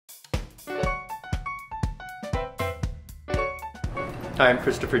Hi, I'm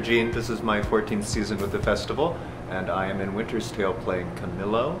Christopher Jean. This is my 14th season with the festival, and I am in Winter's Tale playing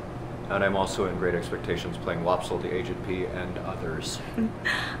Camillo, and I'm also in Great Expectations playing Wopsle, the Aged P, and others.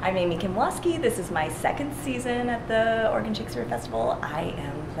 I'm Amy Kimwoski. This is my second season at the Oregon Shakespeare Festival. I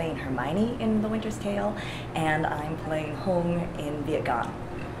am playing Hermione in The Winter's Tale, and I'm playing Huang in Viet Gone.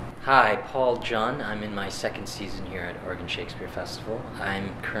 Hi, Paul John. I'm in my second season here at Oregon Shakespeare Festival.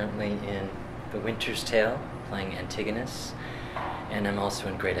 I'm currently in The Winter's Tale playing Antigonus, and I'm also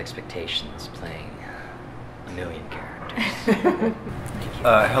in Great Expectations playing a million characters.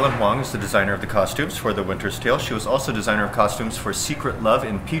 Helen Huang is the designer of the costumes for The Winter's Tale. She was also designer of costumes for Secret Love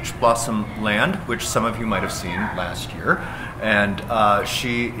in Peach Blossom Land, which some of you might have seen last year. And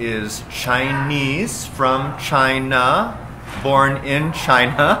she is Chinese from China, born in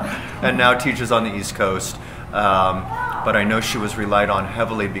China, and now teaches on the East Coast. But I know she was relied on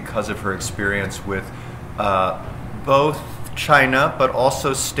heavily because of her experience with both China, but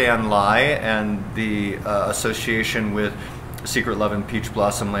also Stan Lai and the association with Secret Love in Peach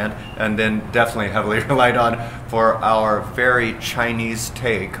Blossom Land, and then definitely heavily relied on for our very Chinese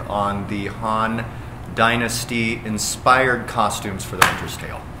take on the Han Dynasty inspired costumes for The Winter's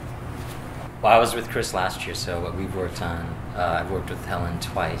Tale. Well, I was with Chris last year, so what we've worked on, I've worked with Helen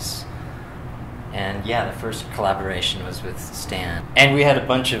twice. And yeah, the first collaboration was with Stan. And we had a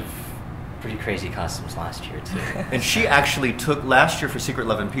bunch of pretty crazy costumes last year, too. And she actually took, last year for Secret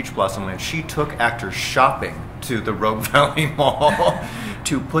Love in Peach Blossom Land, she took actors shopping to the Rogue Valley Mall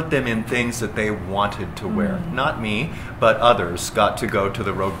to put them in things that they wanted to wear. Not me, but others got to go to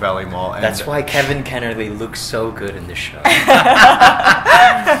the Rogue Valley Mall. And that's why Kevin Kennerly looks so good in the show.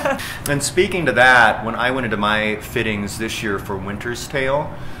 And speaking to that, when I went into my fittings this year for Winter's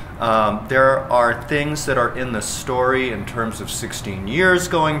Tale, there are things that are in the story in terms of 16 years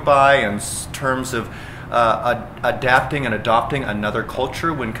going by, in terms of adapting and adopting another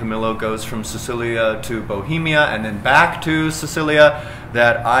culture when Camillo goes from Sicilia to Bohemia and then back to Sicilia,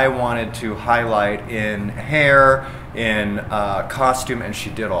 that I wanted to highlight in hair, in costume, and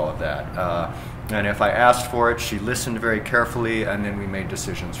she did all of that. And if I asked for it, she listened very carefully, and then we made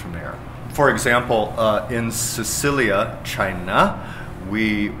decisions from there. For example, in Sicilia, China,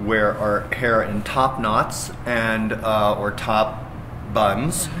 we wear our hair in top knots and or top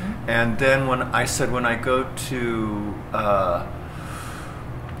buns, and then when I go to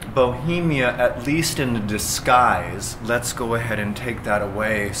Bohemia, at least in a disguise, let's go ahead and take that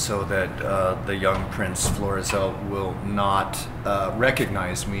away so that the young Prince Florizel will not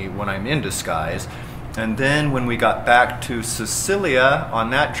recognize me when I'm in disguise. And then when we got back to Sicilia on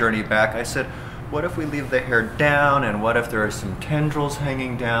that journey back, I said, what if we leave the hair down, and what if there are some tendrils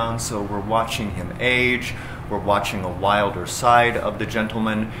hanging down, so we're watching him age, we're watching a wilder side of the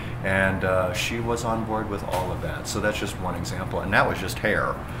gentleman, and she was on board with all of that. So that's just one example, and that was just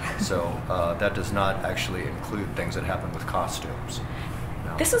hair. So that does not actually include things that happen with costumes.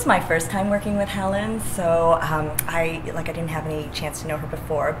 No. This was my first time working with Helen, so I didn't have any chance to know her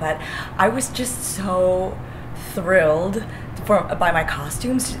before, but I was just so thrilled by my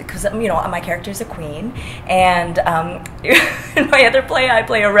costumes, because my character is a queen, and in my other play I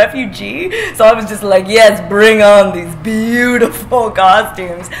play a refugee, so I was just like, yes, bring on these beautiful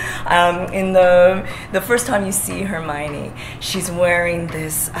costumes. In the first time you see Hermione, she's wearing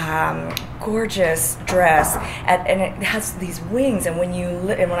this gorgeous dress, and it has these wings, and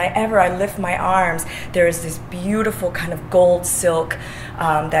whenever I lift my arms, there is this beautiful kind of gold silk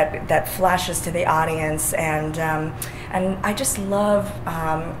that flashes to the audience, and I just love,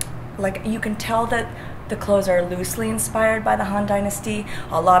 you can tell that the clothes are loosely inspired by the Han Dynasty.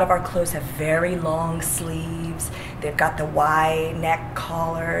 A lot of our clothes have very long sleeves. They've got the Y neck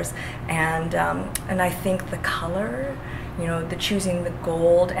collars, and I think the color, the choosing the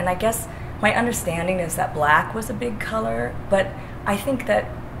gold, and I guess my understanding is that black was a big color, but I think that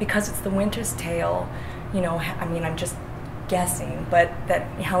because it's The Winter's Tale, I'm just guessing, but that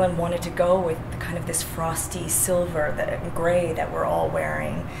Helen wanted to go with kind of this frosty silver and gray that we're all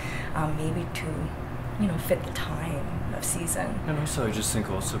wearing, maybe to fit the time of season. And also, I just think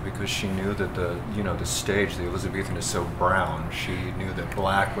also because she knew that the stage, the Elizabethan, is so brown, she knew that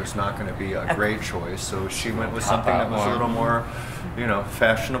black was not going to be a great choice, so she went with something that was a little more,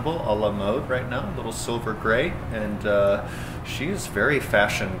 fashionable, a la mode right now, a little silver gray, and she is very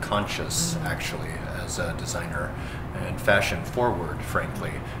fashion conscious, actually, as a designer, and fashion forward,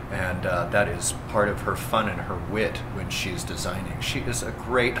 frankly, and that is part of her fun and her wit when she's designing. She is a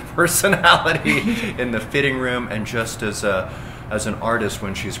great personality in the fitting room, and just as an artist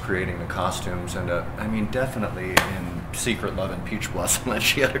when she's creating the costumes, and I mean, definitely in secret love in Peach Blossom, and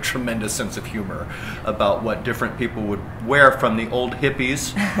she had a tremendous sense of humor about what different people would wear, from the old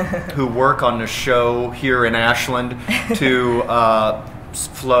hippies who work on the show here in Ashland to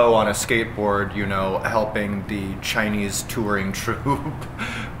Flo on a skateboard, you know, helping the Chinese touring troupe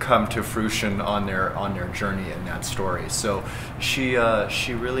come to fruition on their journey in that story. So she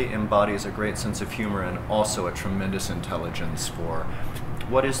really embodies a great sense of humor and also a tremendous intelligence for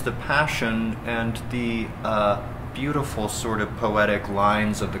what is the passion and the beautiful sort of poetic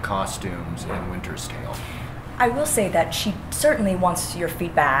lines of the costumes in Winter's Tale. I will say that she certainly wants your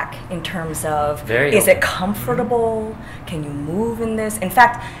feedback in terms of, Very is open. it comfortable? Can you move in this? In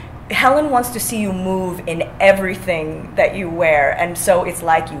fact, Helen wants to see you move in everything that you wear, and so it's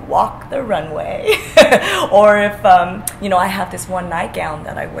like you walk the runway. Or if, you know, I have this one nightgown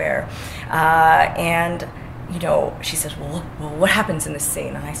that I wear, and, you know, she says, well, what happens in this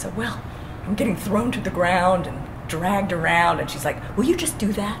scene? And I said, well, I'm getting thrown to the ground and dragged around, and she's like, will you just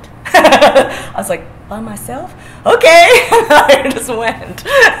do that? I was like, by myself? Okay. I just went.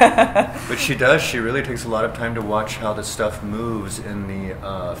 But she does. She really takes a lot of time to watch how the stuff moves in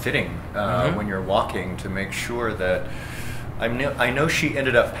the fitting when you're walking, to make sure that. I know she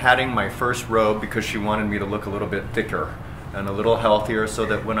ended up padding my first robe because she wanted me to look a little bit thicker and a little healthier, so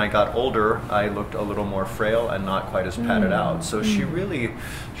that when I got older, I looked a little more frail and not quite as padded out. So she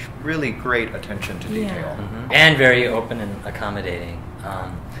really great attention to detail. And very open and accommodating.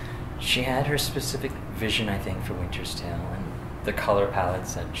 She had her specific vision, I think, for Winter's Tale and the color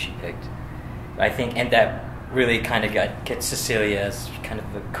palettes that she picked. I think, and that really kind of gets Cecilia as kind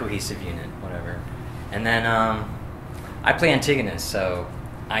of a cohesive unit, whatever. And then I play Antigonus, so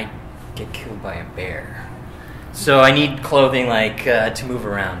I get killed by a bear. So I need clothing like to move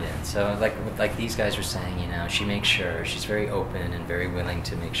around in. So like these guys were saying, you know, she makes sure, she's very open and very willing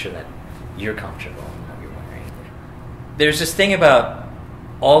to make sure that you're comfortable in what you're wearing. There's this thing about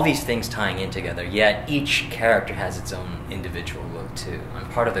all these things tying in together, yet each character has its own individual look too. I'm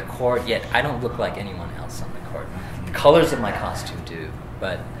part of the court, yet I don't look like anyone else on the court. The colors of my costume do,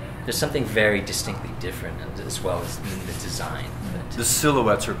 but there's something very distinctly different, as well as in the design. The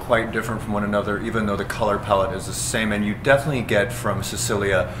silhouettes are quite different from one another, even though the color palette is the same, and you definitely get from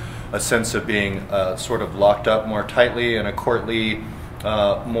Cecilia a sense of being sort of locked up more tightly in a courtly,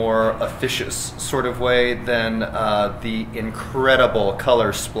 more officious sort of way than the incredible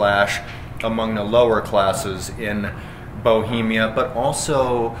color splash among the lower classes in Bohemia, but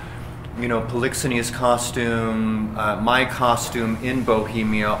also, you know, Polixenes' costume, my costume in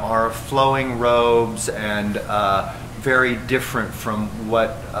Bohemia are flowing robes and very different from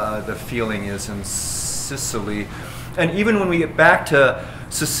what the feeling is in Sicily. And even when we get back to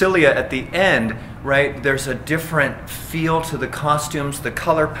Cecilia at the end, right, there's a different feel to the costumes. The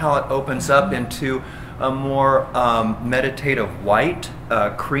color palette opens up into a more meditative white,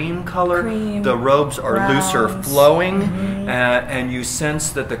 cream color. The robes are browns. looser flowing, and you sense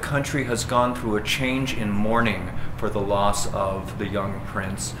that the country has gone through a change in mourning for the loss of the young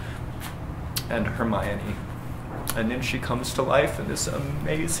prince and Hermione. And then she comes to life in this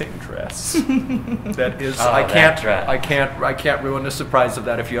amazing dress. That is, I can't ruin the surprise of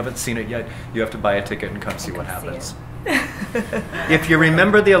that. If you haven't seen it yet, you have to buy a ticket and come see what happens. If you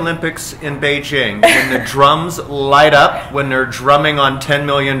remember the Olympics in Beijing, when the drums light up, when they're drumming on 10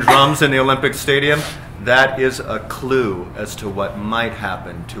 million drums in the Olympic Stadium, that is a clue as to what might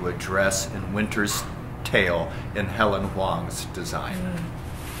happen to a dress in Winter's Tale in Helen Huang's design.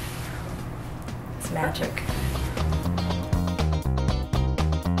 It's magic.